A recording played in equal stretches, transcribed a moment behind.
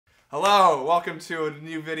Hello, welcome to a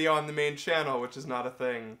new video on the main channel, which is not a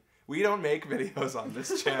thing. We don't make videos on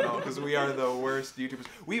this channel because we are the worst YouTubers.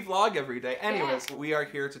 We vlog every day. Anyways, we are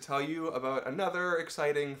here to tell you about another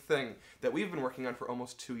exciting thing that we've been working on for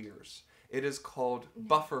almost 2 years. It is called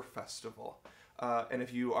Buffer Festival. And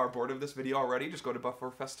if you are bored of this video already, just go to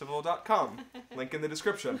bufferfestival.com. Link in the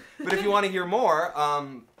description. But if you want to hear more,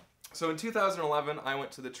 so in 2011, I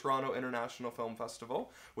went to the Toronto International Film Festival,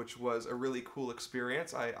 which was a really cool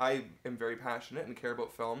experience. I am very passionate and care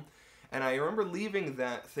about film. And I remember leaving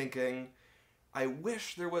that thinking, I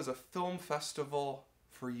wish there was a film festival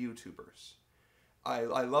for YouTubers. I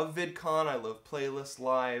love VidCon, I love Playlist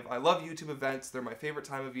Live, I love YouTube events, they're my favorite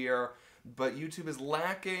time of year, but YouTube is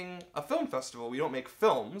lacking a film festival. We don't make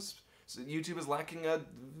films, so YouTube is lacking a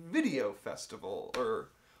video festival, or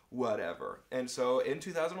whatever. And so in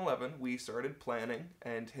 2011, we started planning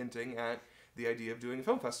and hinting at the idea of doing a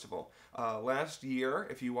film festival. Last year,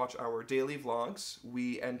 if you watch our daily vlogs,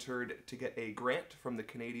 we entered to get a grant from the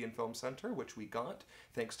Canadian Film Centre, which we got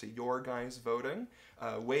thanks to your guys voting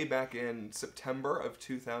way back in September of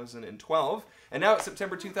 2012. And now it's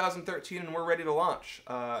September 2013 and we're ready to launch.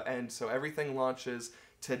 And so everything launches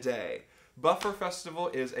today. Buffer Festival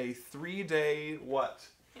is a 3-day,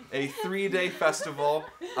 a 3-day festival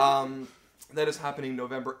that is happening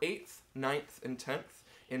November 8th, 9th, and 10th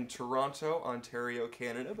in Toronto, Ontario,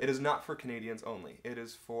 Canada. It is not for Canadians only. It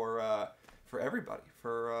is for everybody,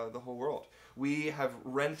 for the whole world. We have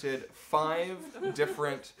rented 5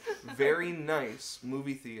 different, very nice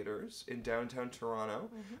movie theaters in downtown Toronto,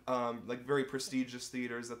 like very prestigious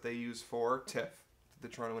theaters that they use for TIFF, the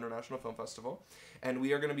Toronto International Film Festival, and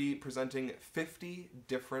we are going to be presenting 50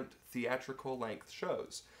 different theatrical length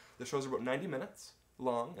shows. The shows are about 90 minutes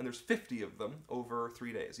long, and there's 50 of them over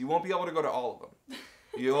 3 days. You won't be able to go to all of them.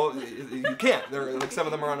 You can't. Like some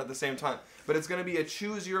of them are on at the same time. But it's going to be a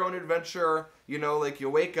choose your own adventure. You know, like you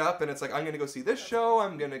wake up and it's like, I'm going to go see this show,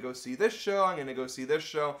 I'm going to go see this show, I'm going to go see this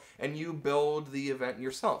show, and you build the event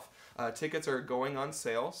yourself. Tickets are going on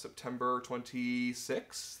sale September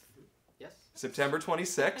 26th. September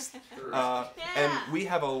 26th, and we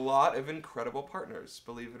have a lot of incredible partners,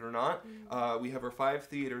 believe it or not. We have our 5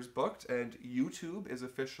 theaters booked, and YouTube is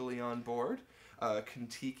officially on board.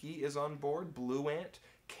 Kentucky is on board, Blue Ant,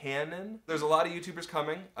 Canon. There's a lot of YouTubers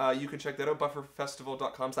coming. You can check that out,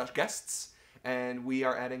 bufferfestival.com/guests. And we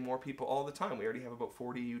are adding more people all the time. We already have about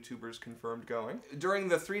 40 YouTubers confirmed going. During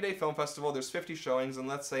the 3-day film festival, there's 50 showings, and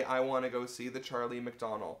let's say I want to go see the Charlie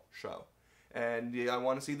McDonnell show. And I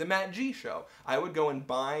want to see the Matt G show. I would go and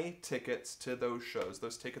buy tickets to those shows.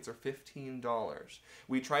 Those tickets are $15.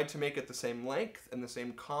 We tried to make it the same length and the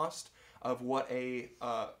same cost of what a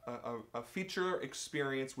feature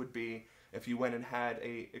experience would be if you went and had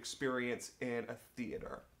a experience in a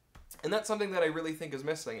theater. And that's something that I really think is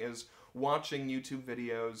missing, is watching YouTube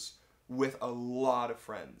videos with a lot of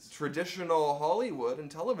friends. Traditional Hollywood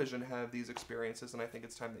and television have these experiences, and I think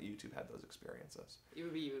it's time that YouTube had those experiences. It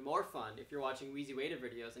would be even more fun if you're watching Wheezy Waiter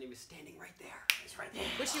videos and he was standing right there. He's right there.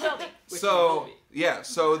 Which you will be.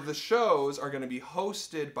 So the shows are going to be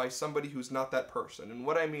hosted by somebody who's not that person. And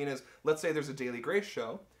what I mean is, let's say there's a Daily Grace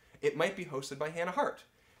show, it might be hosted by Hannah Hart.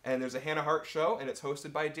 And there's a Hannah Hart show, and it's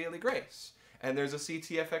hosted by Daily Grace. And there's a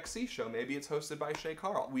CTFXC show. Maybe it's hosted by Shay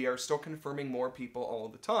Carl. We are still confirming more people all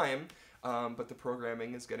the time, but the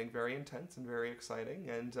programming is getting very intense and very exciting,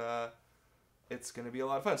 and it's going to be a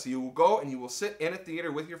lot of fun. So you will go and you will sit in a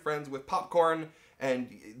theater with your friends with popcorn,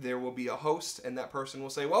 and there will be a host, and that person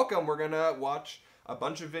will say, welcome, we're going to watch a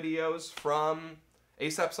bunch of videos from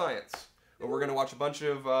ASAP Science. Or we're going to watch a bunch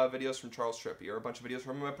of videos from Charles Trippy, or a bunch of videos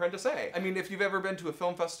from ApprenticeEh. I mean, if you've ever been to a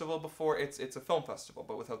film festival before, it's a film festival,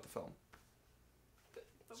 but without the film.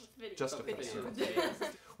 Just a festival.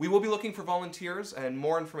 We will be looking for volunteers, and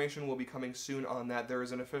more information will be coming soon on that. There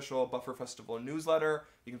is an official Buffer Festival newsletter.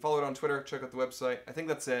 You can follow it on Twitter, check out the website. I think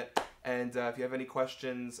that's it. And if you have any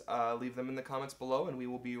questions, leave them in the comments below, and we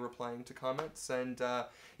will be replying to comments. And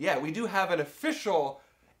yeah, we do have an official,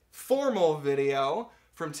 formal video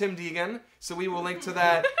from Tim Deegan, so we will link to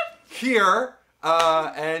that here.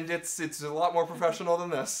 And it's a lot more professional than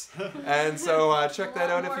this. And so check that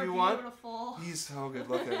out if you want. He's so good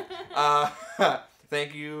looking.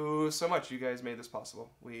 Thank you so much. You guys made this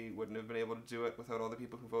possible. We wouldn't have been able to do it without all the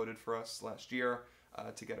people who voted for us last year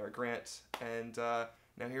to get our grant. And now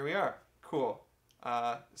here we are. Cool.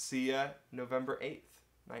 See ya November 8th,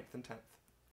 9th, and 10th.